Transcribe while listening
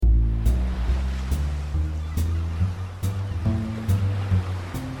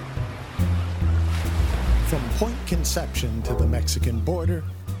Point Conception to the Mexican border,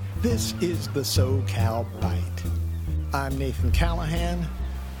 this is the SoCal Bite. I'm Nathan Callahan.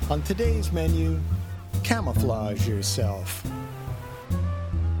 On today's menu, Camouflage Yourself.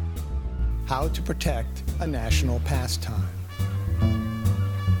 How to protect a national pastime.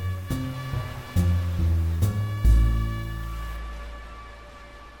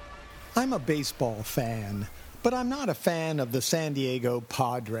 I'm a baseball fan, but I'm not a fan of the San Diego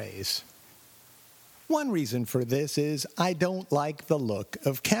Padres. One reason for this is I don't like the look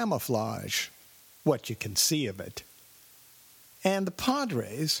of camouflage, what you can see of it. And the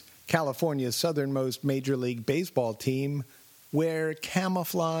Padres, California's southernmost Major League Baseball team, wear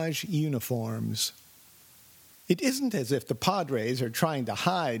camouflage uniforms. It isn't as if the Padres are trying to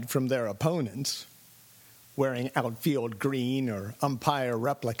hide from their opponents, wearing outfield green or umpire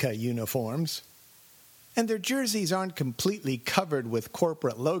replica uniforms. And their jerseys aren't completely covered with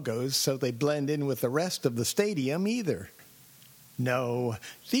corporate logos so they blend in with the rest of the stadium either. No,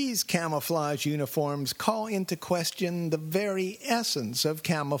 these camouflage uniforms call into question the very essence of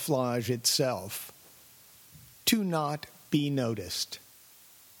camouflage itself: to not be noticed.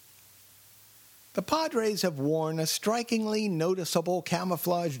 The Padres have worn a strikingly noticeable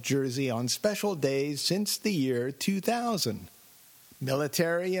camouflage jersey on special days since the year 2000.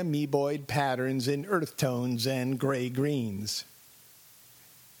 Military amoeboid patterns in earth tones and gray-greens.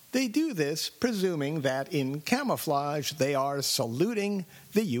 They do this presuming that in camouflage they are saluting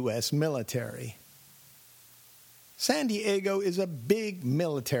the U.S. military. San Diego is a big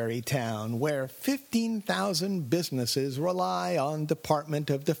military town where 15,000 businesses rely on Department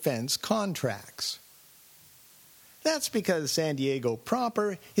of Defense contracts. That's because San Diego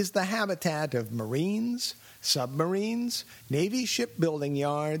proper is the habitat of Marines, submarines, Navy shipbuilding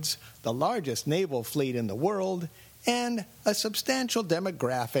yards, the largest naval fleet in the world, and a substantial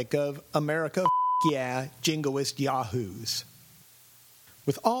demographic of America yeah jingoist yahoos.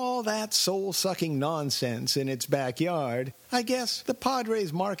 With all that soul-sucking nonsense in its backyard, I guess the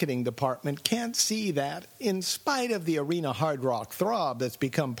Padres marketing department can't see that, in spite of the arena hard rock throb that's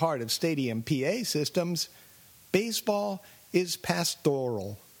become part of stadium PA systems, baseball is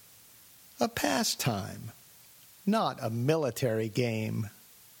pastoral. A pastime, not a military game.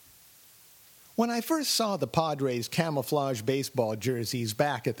 When I first saw the Padres' camouflage baseball jerseys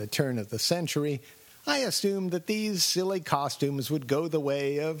back at the turn of the century, I assumed that these silly costumes would go the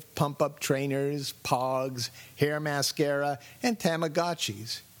way of pump-up trainers, Pogs, hair mascara, and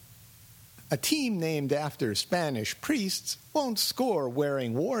Tamagotchis. A team named after Spanish priests won't score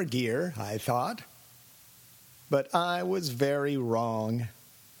wearing war gear, I thought. But I was very wrong.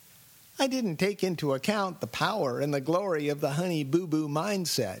 I didn't take into account the power and the glory of the honey boo-boo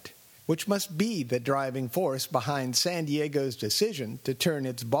mindset, which must be the driving force behind San Diego's decision to turn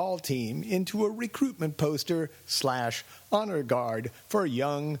its ball team into a recruitment poster / honor guard for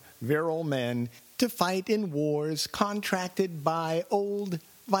young, virile men to fight in wars contracted by old,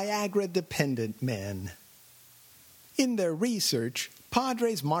 Viagra-dependent men. In their research,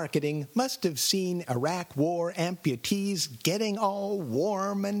 Padres marketing must have seen Iraq War amputees getting all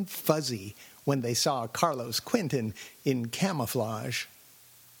warm and fuzzy when they saw Carlos Quinton in camouflage.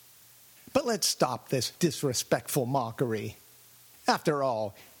 But let's stop this disrespectful mockery. After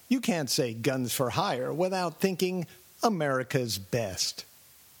all, you can't say guns for hire without thinking America's best.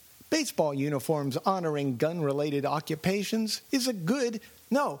 Baseball uniforms honoring gun-related occupations is a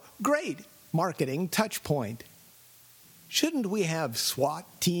great marketing touchpoint. Shouldn't we have SWAT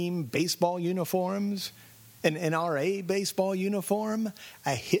team baseball uniforms, an NRA baseball uniform, a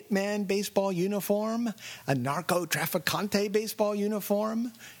hitman baseball uniform, a narco-trafficante baseball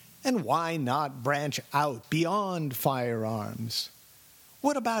uniform? And why not branch out beyond firearms?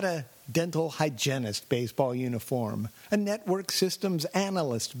 What about a dental hygienist baseball uniform, a network systems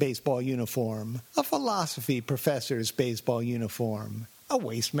analyst baseball uniform, a philosophy professor's baseball uniform, a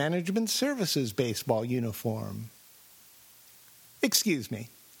waste management services baseball uniform? Excuse me.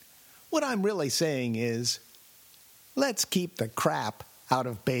 What I'm really saying is, let's keep the crap out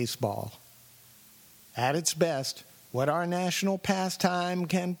of baseball. At its best, what our national pastime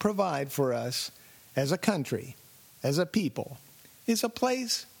can provide for us as a country, as a people, is a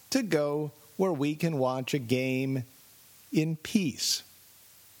place to go where we can watch a game in peace,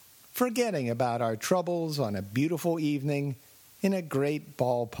 forgetting about our troubles on a beautiful evening in a great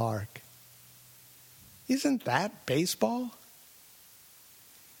ballpark. Isn't that baseball?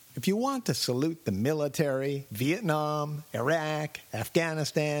 If you want to salute the military, Vietnam, Iraq,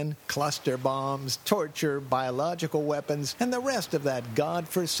 Afghanistan, cluster bombs, torture, biological weapons, and the rest of that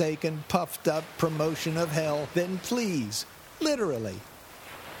godforsaken, puffed-up promotion of hell, then please, literally,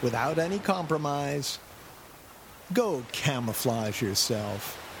 without any compromise, Go camouflage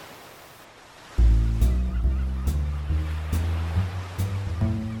yourself.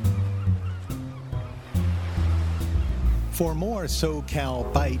 For more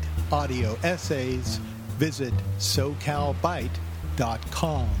SoCal Byte audio essays, visit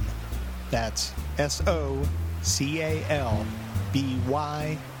SoCalByte.com. That's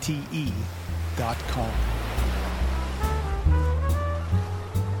SoCalByte.com.